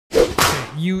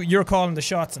You're calling the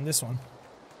shots on this one.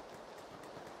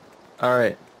 All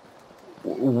right.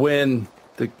 Win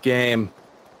the game.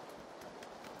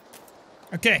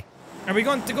 Okay. Are we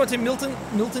going to go to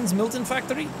Milton's Milton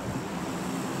factory?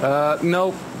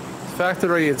 Nope.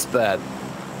 Factory is bad.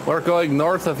 We're going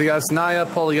north of Yasnaya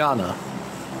Polyana.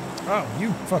 Oh,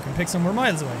 you fucking picked somewhere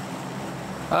miles away.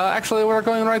 Actually, we're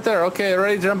going right there. Okay,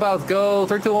 ready to jump out. Go.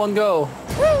 3, 2, 1, go.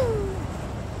 Woo!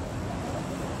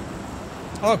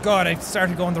 Oh god, I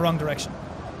started going the wrong direction.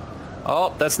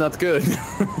 Oh, that's not good.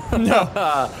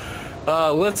 No.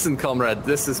 Listen, comrade,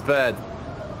 this is bad.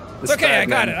 It's okay, I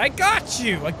got it. I got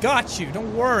you.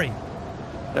 Don't worry.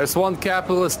 There's one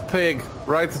capitalist pig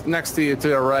right next to you to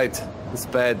your right. It's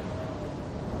bad.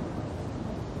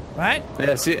 Right?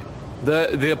 Yeah, see,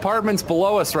 the apartments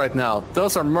below us right now,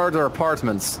 those are murder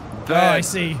apartments. Bad. Oh, I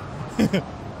see.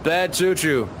 Bad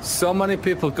juju. So many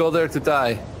people go there to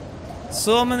die.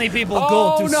 So many people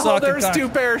go to suck no, a there's cock. 2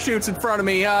 parachutes in front of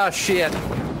me. Ah, shit.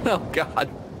 Oh, God.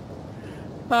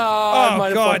 Oh, I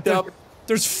might have fucked up.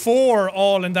 There's 4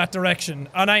 all in that direction,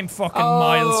 and I'm fucking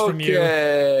miles from you.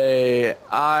 Okay,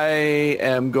 I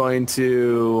am going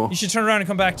to... You should turn around and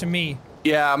come back to me.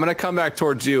 Yeah, I'm gonna come back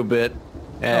towards you a bit,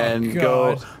 and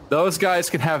go... Those guys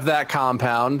can have that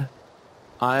compound.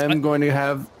 I'm going to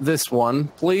have this one.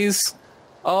 Please.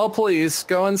 Oh, please,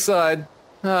 go inside.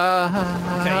 Okay,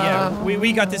 yeah,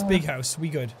 we got this big house. We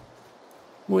good.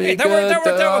 That worked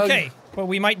out okay, but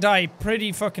we might die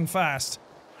pretty fucking fast.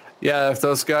 Yeah, if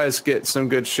those guys get some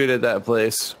good shit at that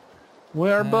place.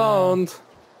 We're boned.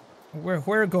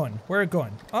 Where going?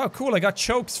 Oh, cool, I got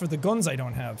chokes for the guns I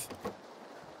don't have.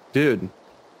 Dude.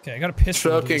 Okay, I got a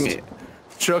pistol.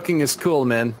 Choking is cool,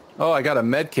 man. Oh, I got a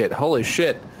med kit. Holy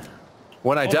shit.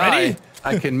 When I die,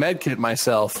 I can med kit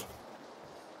myself.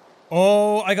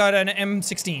 Oh, I got an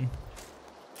M16.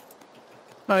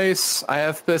 Nice. I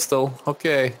have pistol.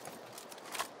 Okay.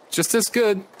 Just as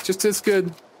good. Just as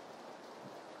good.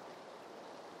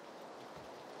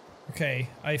 Okay,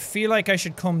 I feel like I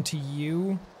should come to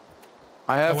you.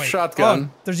 I have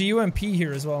shotgun. Oh, there's a UMP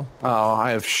here as well. Oh,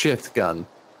 I have shit gun.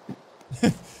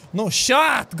 No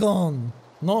shotgun.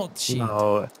 Not shit.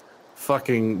 No,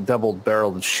 fucking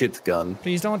double-barreled shit gun.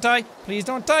 Please don't die. Please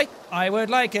don't die. I would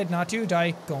like it not to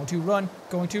die. Going to run.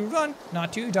 Going to run.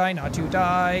 Not to die. Not to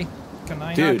die. Can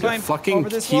I not climb fucking over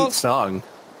this cute wall? song.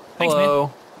 Thanks,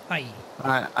 Hello. Man.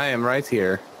 Hi. I am right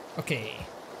here. Okay.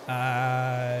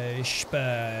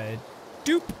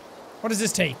 Doop. What does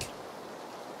this take?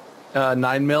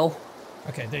 9 mil.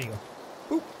 Okay, there you go.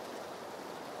 Boop.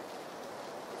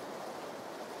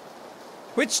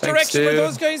 Which direction were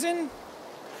those guys in?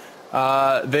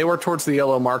 They were towards the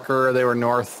yellow marker. They were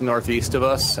northeast of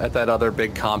us at that other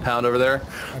big compound over there.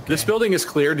 Okay. This building is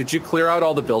clear. Did you clear out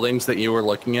all the buildings that you were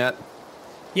looking at?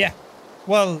 Yeah.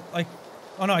 Well,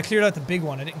 oh no, I cleared out the big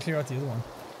one. I didn't clear out the other one.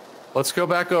 Let's go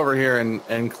back over here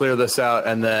and clear this out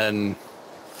and then...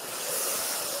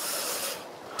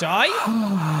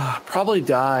 Die? Probably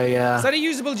die, yeah. Is that a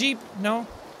usable Jeep? No?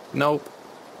 Nope.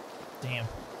 Damn.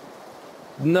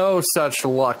 No such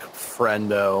luck,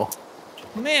 friendo.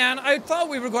 Man, I thought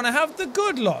we were gonna have the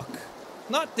good luck.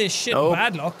 Not this shit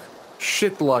bad luck.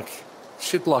 Shit luck.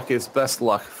 Shit luck is best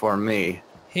luck for me.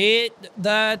 Hit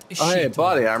that shit. Oh, hey,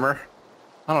 body armor.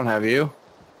 I don't have you.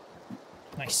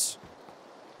 Nice.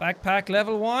 Backpack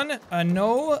level 1,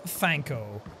 no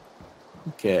Fanko.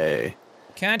 Okay.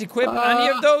 Can't equip any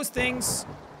of those things.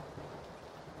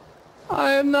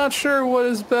 I am not sure what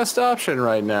is best option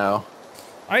right now.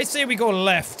 I say we go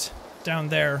left, down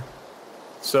there.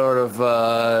 Sort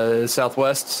of,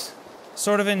 southwest?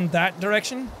 Sort of in that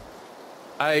direction?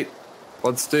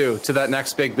 Let's do. To that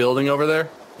next big building over there?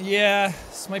 Yeah,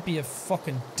 this might be a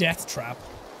fucking death trap.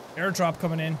 Airdrop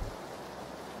coming in.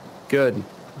 Good.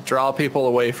 Draw people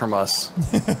away from us.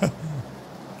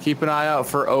 Keep an eye out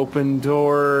for open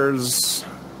doors.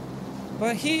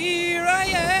 But here I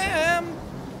am,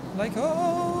 like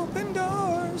open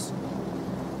doors.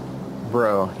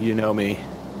 Bro, you know me.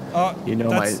 You know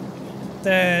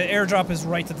The airdrop is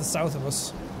right to the south of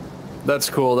us. That's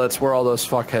cool. That's where all those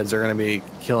fuckheads are gonna be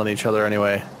killing each other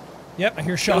anyway. Yep, I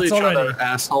hear shots Kill each already. other,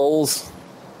 assholes.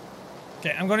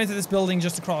 Okay, I'm going into this building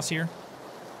just across here.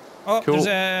 Oh, cool. There's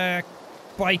a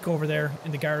bike over there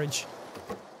in the garage.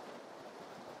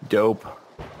 Dope.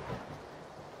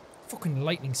 Fucking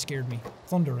lightning scared me.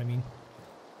 Thunder, I mean.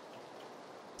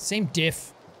 Same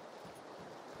diff.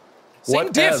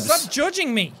 Same diff, stop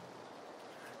judging me!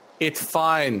 It's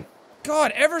fine.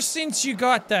 God, ever since you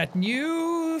got that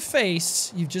new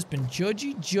face, you've just been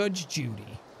Judge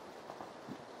Judy.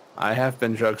 I have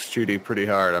been Judge Judy pretty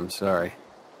hard, I'm sorry.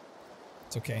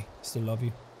 It's okay, still love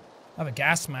you. I have a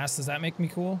gas mask. Does that make me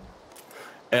cool?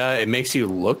 It makes you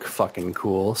look fucking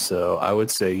cool, so I would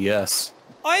say yes.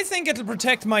 I think it'll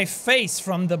protect my face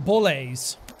from the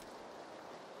bullets.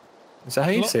 Is that how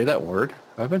you say that word?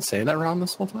 Have I been saying that wrong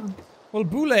this whole time? Well,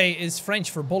 boulet is French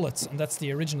for bullets, and that's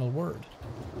the original word.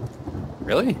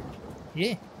 Really?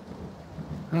 Yeah.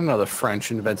 I don't know the French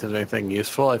invented anything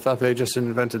useful. I thought they just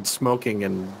invented smoking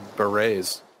and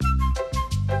berets.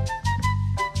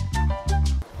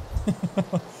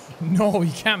 No,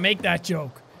 you can't make that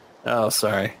joke. Oh,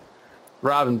 sorry.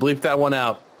 Robin, bleep that one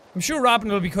out. I'm sure Robin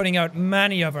will be cutting out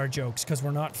many of our jokes because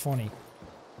we're not funny.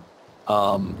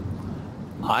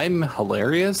 I'm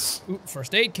hilarious. Ooh,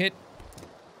 first aid kit.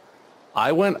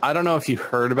 I don't know if you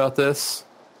heard about this.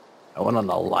 I went on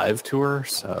a live tour,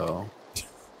 so...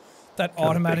 That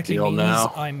automatically means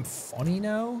now. I'm funny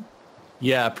now?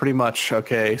 Yeah, pretty much.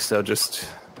 Okay, so just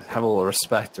have a little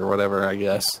respect or whatever, I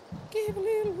guess. Give a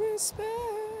little respect.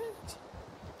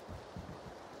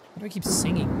 Why do I keep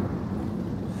singing?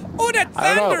 Oh, that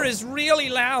thunder is really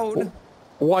loud.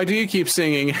 Why do you keep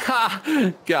singing?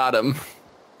 Ha! Got him.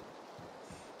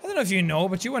 I don't know if you know,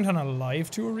 but you went on a live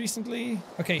tour recently.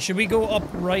 Okay, should we go up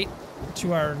right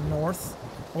to our north?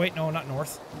 Oh, wait, no, not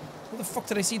north. Where the fuck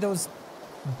did I see those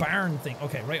barn thing?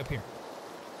 Okay, right up here.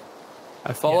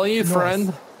 I follow you, north.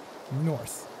 friend.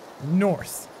 North.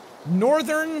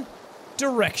 Northern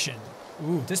direction.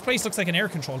 Ooh, this place looks like an air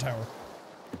control tower.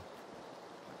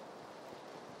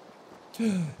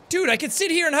 Dude, I could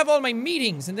sit here and have all my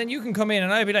meetings, and then you can come in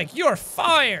and I'd be like, you're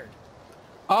fired!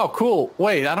 Oh, cool.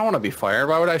 Wait, I don't want to be fired.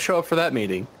 Why would I show up for that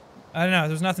meeting? I don't know,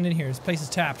 there's nothing in here. This place is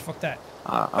tapped. Fuck that.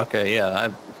 Okay,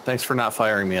 yeah. Thanks for not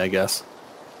firing me, I guess.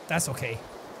 That's okay.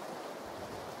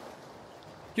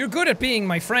 You're good at being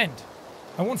my friend.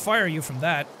 I won't fire you from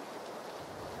that.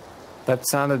 That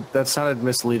sounded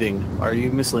misleading. Are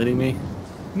you misleading me?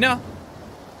 No.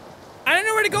 I don't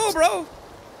know where to go, bro.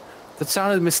 That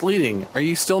sounded misleading. Are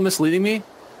you still misleading me?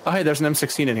 Oh, hey, there's an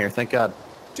M16 in here. Thank God.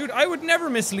 Dude, I would never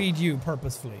mislead you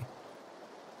purposefully.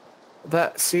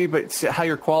 See, how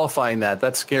you're qualifying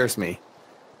that scares me.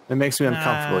 It makes me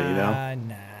uncomfortable, you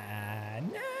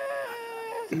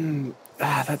know?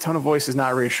 That tone of voice is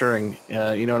not reassuring.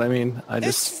 You know what I mean?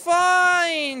 It's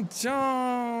fine.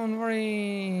 Don't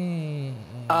worry.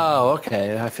 Oh,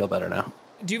 okay. I feel better now.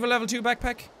 Do you have a level 2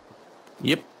 backpack?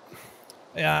 Yep.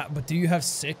 Yeah, but do you have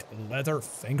sick leather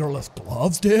fingerless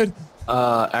gloves, dude?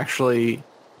 Actually,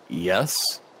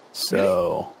 yes.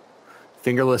 So,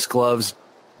 fingerless gloves,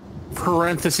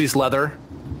 parentheses leather,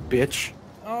 bitch.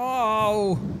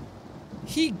 Oh,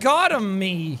 he got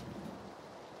me.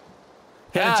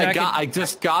 Yeah, I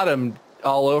just got him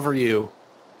all over you.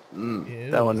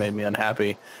 That one made me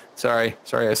unhappy. Sorry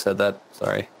I said that.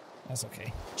 Sorry. That's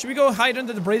okay. Should we go hide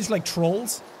under the bridge like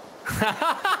trolls?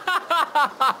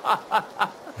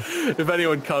 If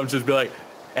anyone comes, just be like,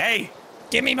 hey,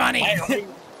 give me money. Hey,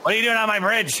 what are you doing on my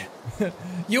bridge?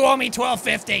 You owe me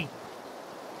 $12.50.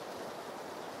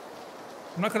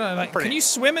 I'm not gonna like. Can you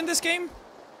swim in this game?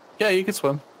 Yeah, you can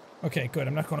swim. Okay, good.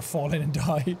 I'm not gonna fall in and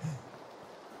die.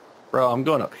 Bro, I'm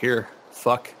going up here.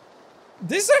 Fuck.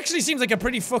 This actually seems like a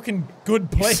pretty fucking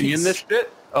good place. You seeing this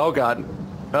shit? Oh god.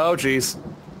 Oh jeez.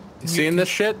 You seeing this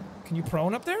shit? Can you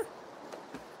prone up there?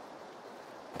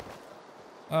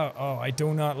 Oh, I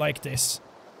do not like this.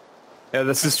 Yeah,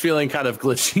 this is feeling kind of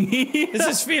glitchy. This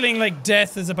is feeling like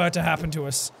death is about to happen to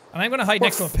us. And I'm gonna hide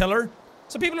next to a pillar.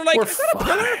 So people are like, is that a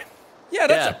pillar? Yeah,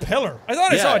 that's a pillar. I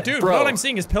thought I saw a dude, but all I'm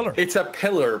seeing is pillar. It's a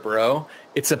pillar, bro.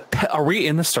 It's a Are we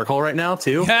in the circle right now,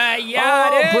 too?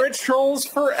 Yeah, Bridge trolls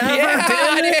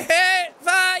forever, dude.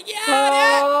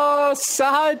 Oh,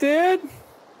 saw, dude.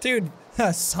 Dude,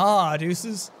 saw,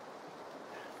 deuces.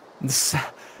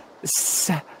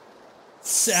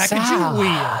 Sackage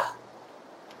wheel.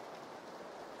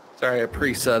 Sorry, I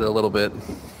preset a little bit.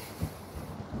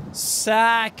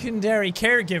 Secondary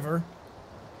caregiver.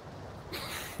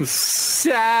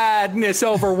 Sadness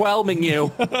overwhelming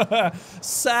you.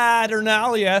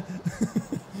 Saturnalia.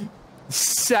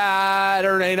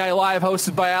 Saturday Night Live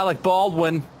hosted by Alec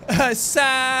Baldwin.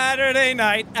 Saturday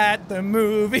night at the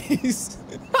movies.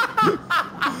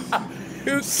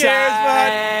 Who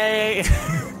cares what?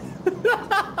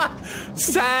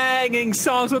 Singing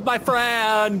songs with my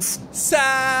friends.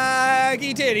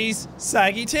 Saggy titties.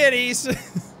 Saggy titties.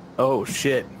 Oh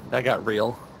shit, that got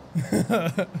real.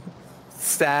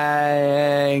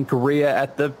 Sangria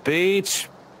at the beach,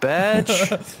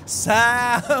 bitch.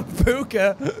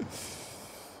 Sambuca.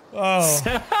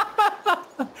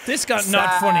 Oh. This got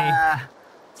not funny.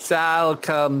 Sal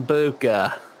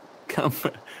kombucha.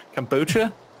 Kombucha?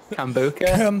 Kombucha?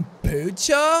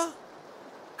 Kombucha?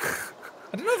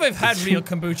 I don't know if I've had real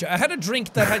kombucha. I had a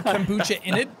drink that had kombucha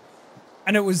in it,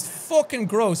 and it was fucking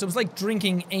gross. It was like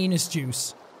drinking anus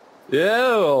juice.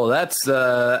 Ew, that's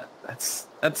not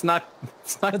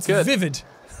That's good. vivid.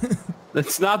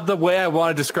 That's not the way I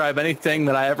want to describe anything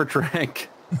that I ever drank.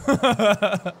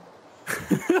 Oh,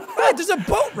 there's a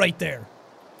boat right there.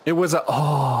 It was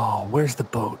where's the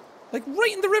boat? Like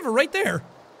right in the river, right there.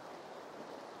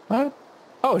 What?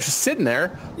 Oh, it's just sitting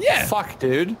there. Yeah. Fuck,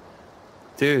 dude.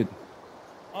 Dude.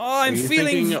 Oh, I'm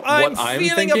feeling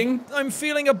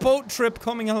a boat trip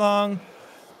coming along.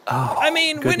 Oh, I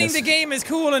mean, goodness. winning the game is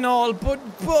cool and all,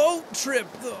 but boat trip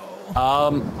though.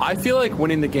 I feel like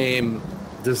winning the game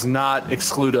does not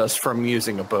exclude us from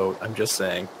using a boat. I'm just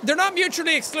saying. They're not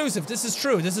mutually exclusive. This is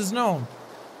true. This is known.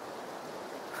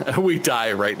 We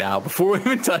die right now before we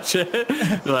even touch it.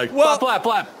 They're like, well, blap,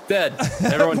 blap, blap, dead.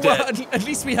 Everyone dead. At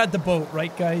least we had the boat,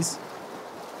 right, guys?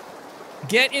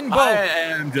 Get in boat. I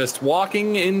am just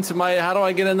walking into my... How do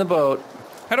I get in the boat?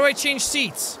 How do I change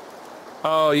seats?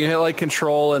 Oh, you hit like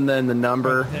control and then the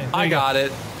number. Okay, I got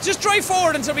it. Just drive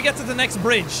forward until we get to the next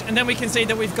bridge, and then we can say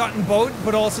that we've gotten boat,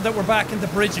 but also that we're back in the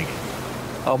bridge again.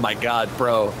 Oh my god,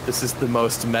 bro. This is the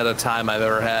most meta time I've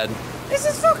ever had. This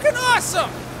is fucking awesome!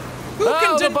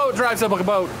 The boat drives up like a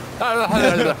boat.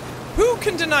 Who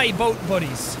can deny boat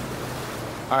buddies?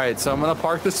 Alright, so I'm gonna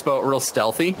park this boat real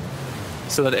stealthy,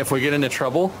 so that if we get into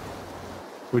trouble,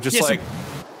 we just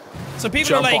so people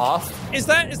jump are like, off. Is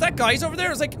that guys over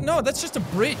there? It's like, no, that's just a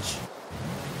bridge.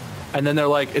 And then they're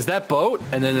like, is that boat?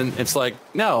 And then it's like,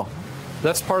 no,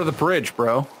 that's part of the bridge,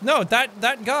 bro. No,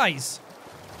 that guys.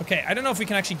 Okay, I don't know if we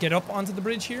can actually get up onto the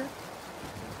bridge here.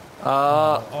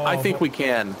 I think we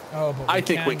can. Oh, but I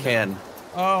think we can.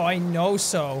 Oh, I know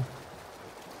so.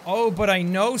 Oh, but I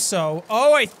know so.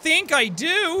 Oh, I think I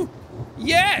do.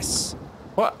 Yes.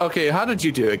 What? Okay, how did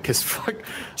you do it? Cause fuck,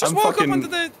 just I'm walk fucking up into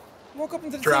the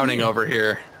drowning thing over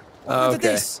here. Look at Okay.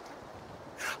 this.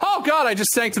 Oh god, I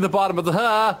just sank to the bottom of the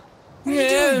What are you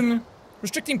doing?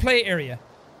 Restricting play area.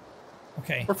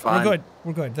 Okay, We're fine.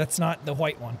 We're good. That's not the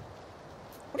white one.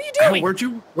 What are you doing?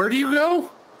 Where do you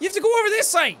go? You have to go over this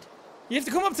side. You have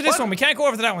to come up to this one. We can't go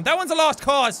over to that one. That one's a lost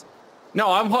cause.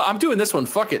 No, I'm doing this one.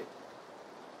 Fuck it.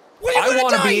 Well, you're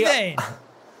gonna die then.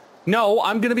 No,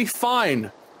 I'm gonna be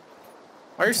fine.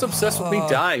 Why are you so obsessed with me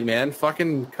dying, man?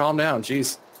 Fucking calm down,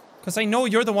 jeez. Because I know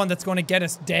you're the one that's going to get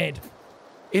us dead.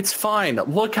 It's fine.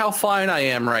 Look how fine I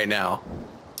am right now.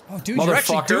 Oh, dude, you're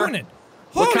actually doing it.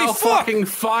 Holy Look how fuck. fucking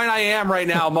fine I am right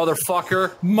now,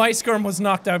 motherfucker. My skirm was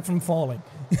knocked out from falling.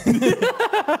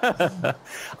 I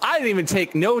didn't even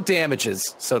take no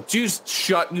damages, so just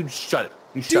shut it.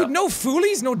 Dude, no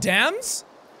foolies, no dams?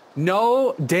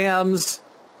 No dams.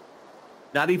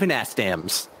 Not even ass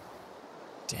dams.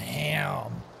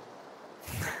 Damn.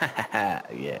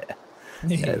 Yeah.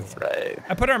 That's right.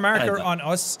 I put our marker on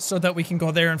us so that we can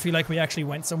go there and feel like we actually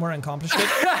went somewhere and accomplished it.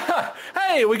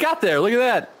 Hey, we got there. Look at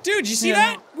that. Dude, you see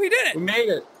that? We did it. We made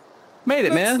it. Made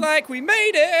it, man. Looks like we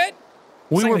made it.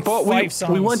 We were like both.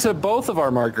 We went to both of our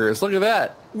markers. Look at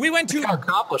that. We went to Look how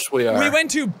accomplished we are. We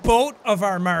went to both of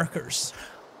our markers.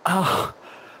 I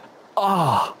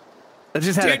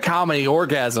just had a comedy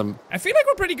orgasm. I feel like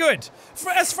we're pretty good.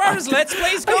 As far as Let's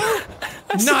Plays go,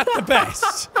 not the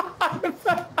best.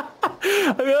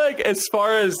 I feel like as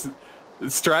far as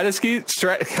as far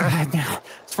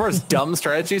as dumb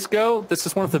strategies go, this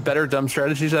is one of the better dumb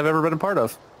strategies I've ever been a part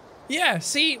of. Yeah,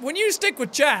 see, when you stick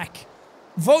with Jack,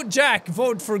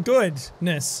 vote for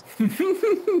goodness.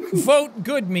 Vote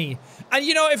good me. And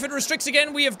you know, if it restricts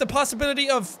again, we have the possibility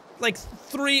of like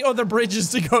 3 other bridges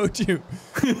to go to.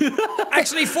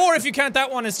 Actually 4 if you count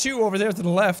that one as 2 over there to the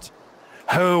left.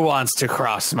 Who wants to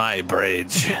cross my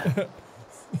bridge?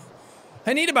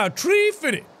 I need about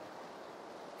 350.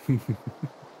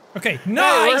 Okay, nice.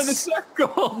 Hey, we're in the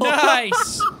circle.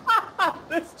 Nice.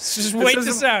 Just wait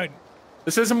this out.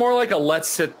 This is more like a let's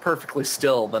sit perfectly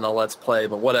still than a let's play,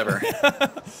 but whatever.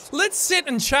 Let's sit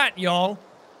and chat, y'all.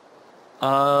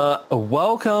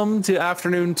 Welcome to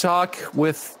Afternoon Talk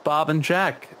with Bob and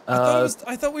Jack.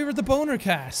 I thought we were the boner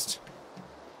cast.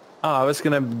 Oh, I was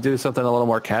gonna do something a little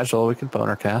more casual. We could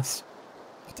boner cast.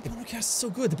 But the boner cast is so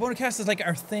good. The boner cast is like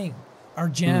our thing, our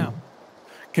jam.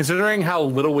 Considering how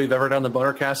little we've ever done the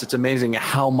boner cast, it's amazing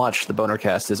how much the boner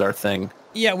cast is our thing.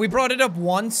 Yeah, we brought it up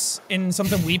once in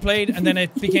something we played, and then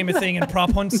it became a thing in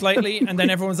Prop Hunt slightly, and then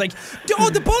everyone was like, "Oh,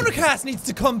 the boner cast needs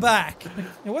to come back."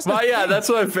 Yeah, that's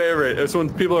my favorite. It's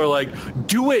when people are like,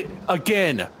 "Do it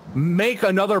again, make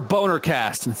another boner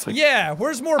cast." And it's like, yeah,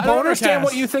 where's more boner cast? I don't understand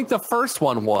what you think the first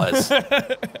one was.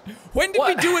 When did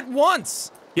we do it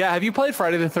once? Yeah, have you played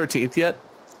Friday the 13th yet?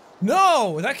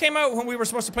 No, that came out when we were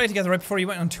supposed to play together right before you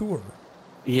went on tour.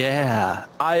 Yeah,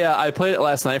 I played it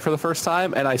last night for the first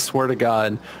time, and I swear to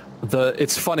God,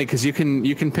 it's funny because you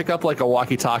can pick up like a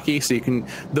walkie-talkie, so you can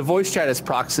the voice chat is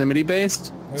proximity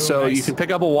based, so nice. You can pick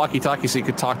up a walkie-talkie so you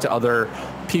could talk to other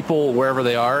people wherever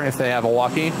they are if they have a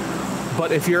walkie.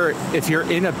 But if you're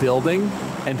in a building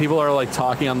and people are like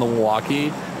talking on the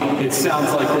walkie, it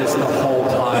sounds like this the whole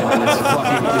time, and it's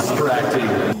fucking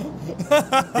distracting.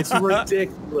 It's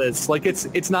ridiculous. Like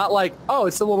it's not like, oh,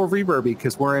 it's a little reverby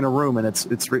because we're in a room and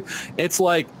it's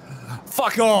like,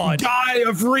 fuck God, die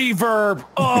of reverb.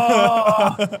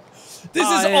 Oh, this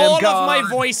is all of my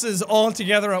voices all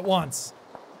together at once.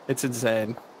 It's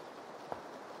insane.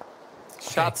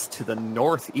 Shots to the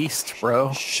northeast,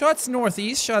 bro. Shots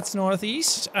northeast. Shots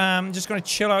northeast. Just gonna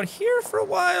chill out here for a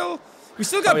while. We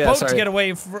still got boat to get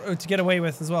away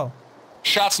with as well.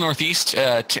 Shots northeast.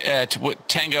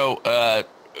 Tango.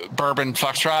 Bourbon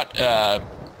Foxtrot.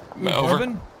 Over.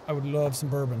 Bourbon? I would love some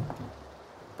bourbon.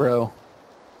 Bro,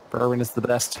 bourbon is the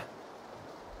best.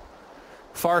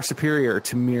 Far superior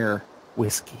to mere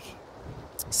whiskey.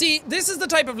 See, this is the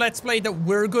type of Let's Play that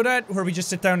we're good at, where we just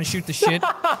sit down and shoot the shit.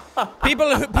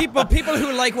 People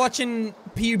who like watching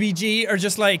PUBG are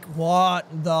just like, what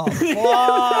the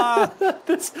fuck?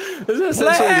 This is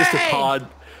essentially just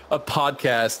a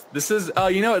podcast. This is,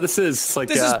 you know what this is? It's like,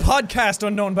 this is podcast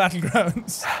Unknown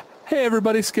Battlegrounds. Hey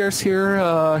everybody, Scarce here.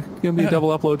 Gonna be a double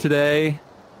upload today.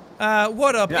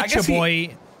 What up? It's your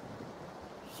boy.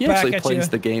 He actually plays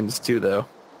the games too, though.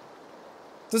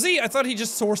 Does he? I thought he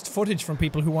just sourced footage from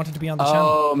people who wanted to be on the channel.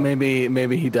 Oh,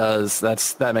 maybe he does.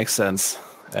 That makes sense.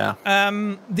 Yeah.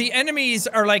 The enemies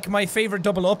are like my favorite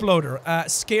double uploader,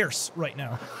 Scarce right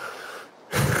now.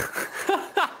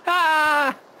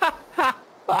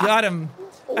 Got him.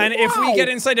 And if we get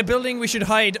inside a building, we should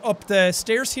hide up the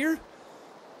stairs here.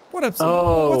 What up?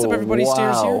 What's up, everybody?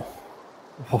 Stairs here.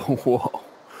 Whoa.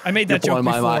 I made that joke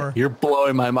before. You're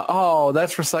blowing my mind. Oh,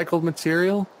 that's recycled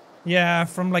material? Yeah,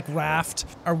 from like raft.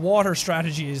 Our water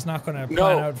strategy is not going to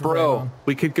plan out for very long.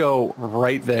 We could go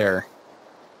right there.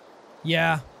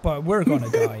 Yeah, but we're going to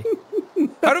die.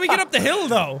 How do we get up the hill,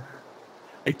 though?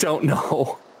 I don't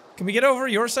know. Can we get over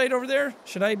your side over there?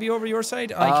 Should I be over your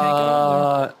side? I can't get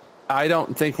over there. I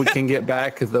don't think we can get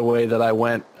back the way that I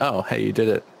went. Oh, hey, you did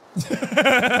it.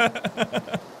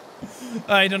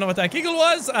 I don't know what that giggle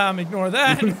was. Ignore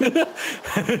that.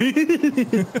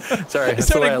 Sorry, I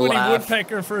sounded like Woody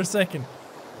Woodpecker for a second.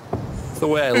 It's the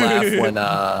way I laugh when,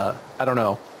 I don't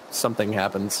know, something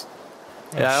happens.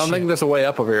 Yeah, I don't think there's a way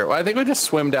up over here. Well, I think we just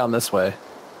swim down this way.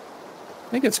 I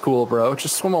think it's cool, bro.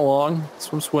 Just swim along.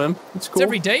 Swim. It's cool. It's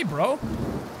every day, bro.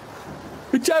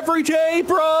 It's every day,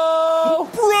 bro!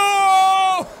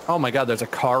 Bro! Oh my god, there's a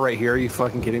car right here. Are you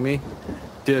fucking kidding me?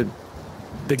 Dude.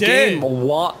 The game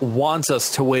wants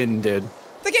us to win, dude.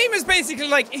 The game is basically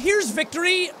like, here's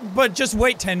victory, but just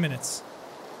wait 10 minutes.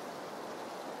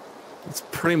 That's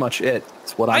pretty much it.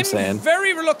 That's what I'm saying. I'm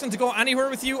very reluctant to go anywhere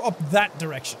with you up that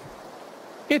direction.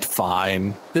 It's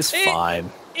fine.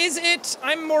 Fine. Is it?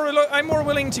 I'm more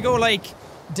willing to go like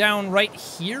down right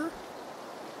here.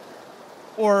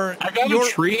 Or I got a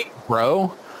tree,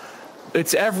 bro.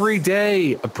 It's every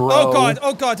day, bro.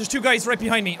 Oh god, there's two guys right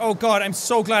behind me. Oh god, I'm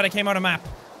so glad I came out of map.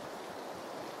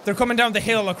 They're coming down the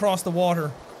hill across the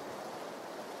water.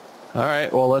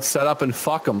 Alright, well let's set up and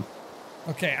fuck them.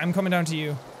 Okay, I'm coming down to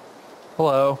you.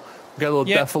 Hello. We got a little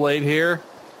defilade here.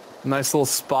 Nice little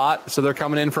spot. So they're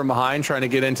coming in from behind, trying to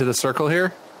get into the circle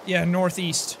here? Yeah,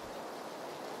 northeast.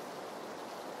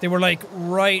 They were like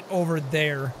right over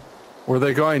there. Were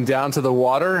they going down to the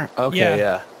water? Okay,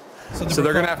 yeah. So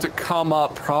they're gonna have to come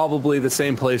up probably the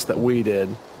same place that we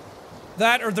did.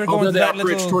 That, or they're going to that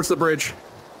bridge, towards the bridge.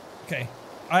 Okay.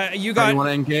 You got... You want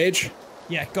to engage?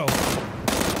 Yeah, go.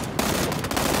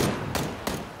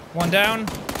 One down.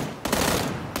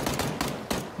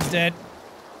 He's dead.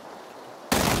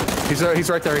 He's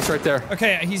right there, he's right there.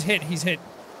 Okay, he's hit.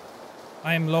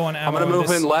 I am low on ammo. I'm gonna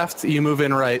move in left, you move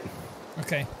in right.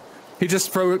 Okay. He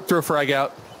just threw a frag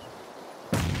out.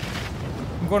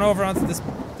 I'm going over onto this...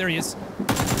 There he is.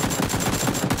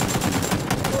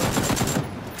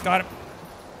 Got him.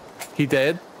 He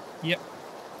dead? Yep.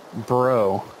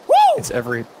 Bro. Woo! It's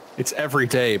every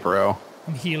day, bro.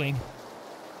 I'm healing.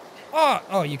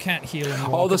 Oh, you can't heal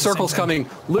anymore. Oh, the circle's coming.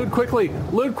 Loot quickly.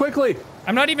 Loot quickly.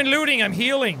 I'm not even looting, I'm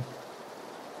healing.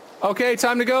 Okay,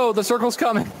 time to go. The circle's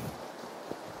coming.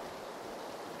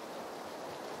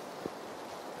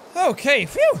 Okay,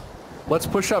 phew. Let's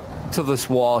push up to this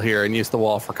wall here and use the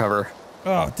wall for cover.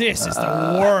 Oh, this is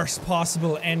the worst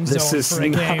possible end zone for a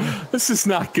game. This is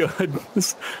not good.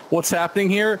 What's happening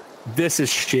here? This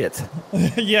is shit.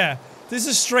 Yeah, this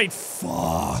is straight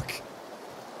fuck.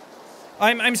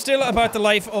 I'm still about the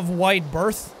life of wide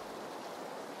berth.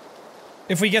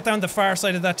 If we get down the far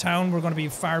side of that town, we're going to be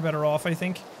far better off, I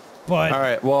think. But all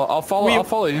right, well, I'll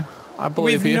follow you. I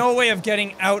believe you. We have no way of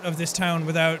getting out of this town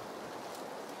without...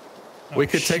 Oh, we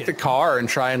could take the car and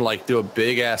try and, like, do a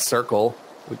big-ass circle.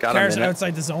 We got Car's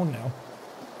outside the zone now.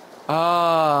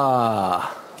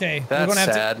 Ah. Okay, that's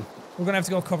sad. We're going to have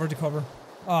to go cover to cover.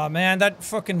 Oh, man, that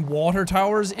fucking water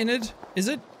tower's in it. Is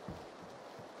it?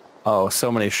 Oh,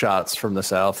 so many shots from the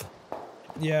south.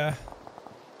 Yeah.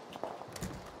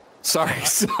 Sorry.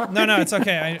 No, it's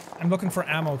okay. I'm looking for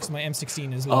ammo because my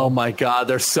M16 is low. Oh my god,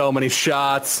 there's so many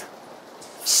shots.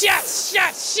 Shot!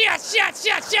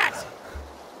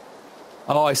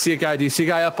 Oh, I see a guy. Do you see a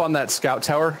guy up on that scout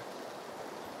tower?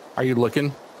 Are you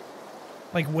looking?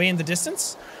 Like way in the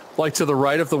distance? Like to the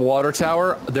right of the water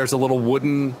tower, there's a little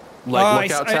wooden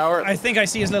lookout tower. I think I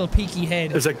see his little peaky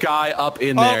head. There's a guy up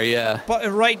in there, yeah. But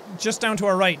just down to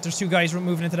our right, there's two guys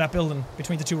moving into that building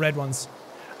between the two red ones.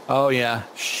 Oh yeah,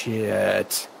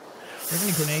 shit. Do you have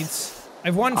any grenades? I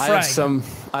have one frag.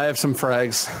 I have some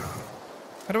frags.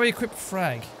 How do I equip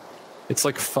frag? It's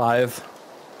like 5.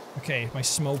 Okay, my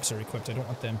smokes are equipped. I don't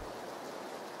want them.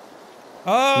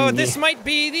 Oh, this might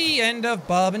be the end of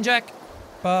Bob and Jack.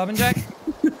 Bob and Jack.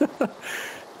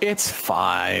 It's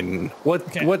fine. What?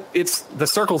 It's the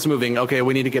circle's moving. Okay,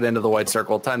 we need to get into the white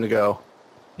circle. Time to go.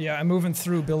 Yeah, I'm moving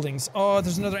through buildings. Oh,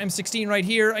 there's another M16 right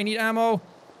here. I need ammo.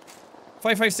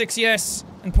 5.56, yes.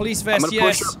 And police vest,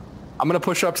 yes. I'm gonna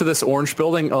push up to this orange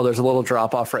building. Oh, there's a little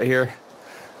drop off right here.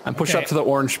 I'm pushing up to the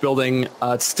orange building.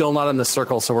 It's still not in the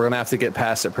circle, so we're gonna have to get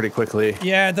past it pretty quickly.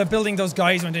 Yeah, the building those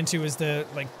guys went into is the,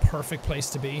 like, perfect place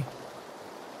to be.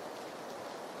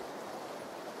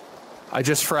 I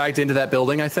just fragged into that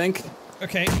building, I think.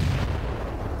 Okay.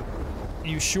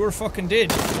 You sure fucking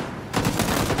did.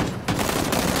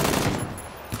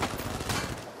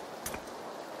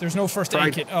 There's no first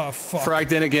aid kit. Oh, fuck.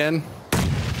 Fragged in again.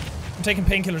 I'm taking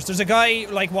painkillers. There's a guy,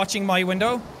 like, watching my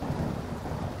window.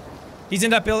 He's in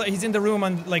that building. He's in the room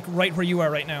on, like, right where you are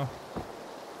right now.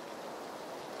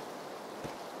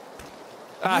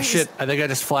 Ah, shit. I think I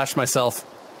just flashed myself.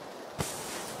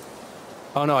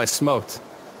 Oh, no, I smoked.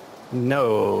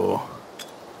 No.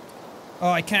 Oh,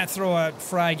 I can't throw a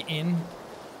frag in.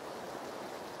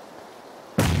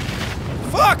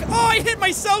 Fuck! Oh, I hit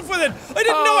myself with it! I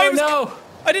didn't know I was... No.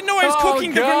 I didn't know I was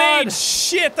cooking the grenade!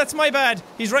 Shit, that's my bad.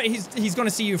 He's right, he's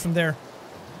gonna see you from there.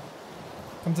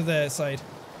 Come to the side.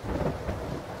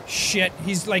 Shit,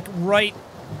 he's like right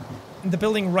in the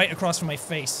building right across from my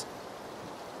face.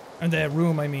 And the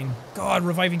room, I mean. God,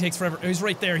 reviving takes forever. Oh, he's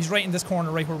right there. He's right in this corner,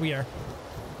 right where we are.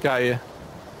 Got you.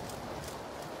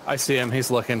 I see him.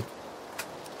 He's looking.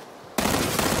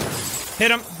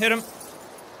 Hit him. Hit him.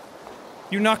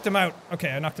 You knocked him out.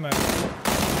 Okay, I knocked him out.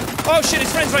 Oh shit,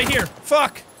 his friend's right here.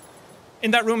 Fuck.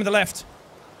 In that room on the left.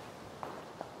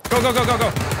 Go, go, go, go, go.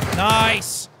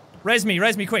 Nice. Res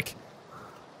me, quick.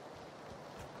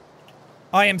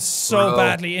 I am so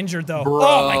badly injured, though. Bro,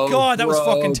 oh my god, that was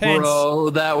fucking tense.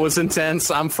 Bro, that was intense.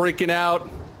 I'm freaking out.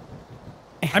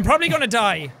 I'm probably gonna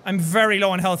die. I'm very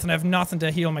low on health and I have nothing to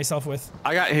heal myself with.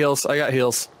 I got heals. I got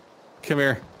heals. Come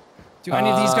here. Do any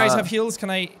of these guys have heals?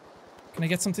 Can I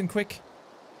get something quick?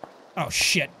 Oh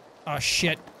shit. Oh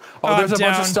shit. Oh, there's a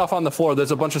bunch of stuff on the floor.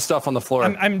 There's a bunch of stuff on the floor.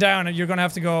 I'm down. You're gonna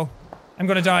have to go. I'm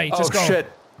gonna die. Just go. Oh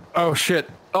shit. Oh shit.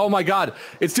 Oh my god.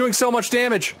 It's doing so much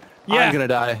damage. Yeah. I'm gonna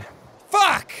die.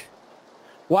 Fuck!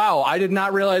 Wow, I did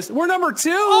not realize we're number 2.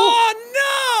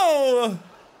 Oh no!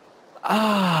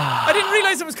 I didn't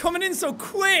realize it was coming in so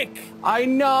quick. I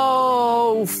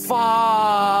know.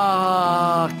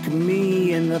 Fuck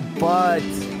me in the butt.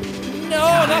 No,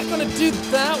 God. Not gonna do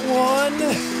that one.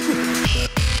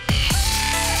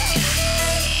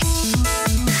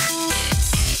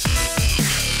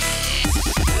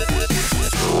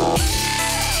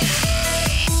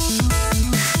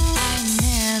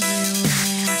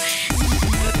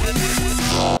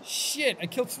 Shit, I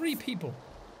killed 3 people.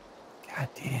 God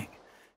dang.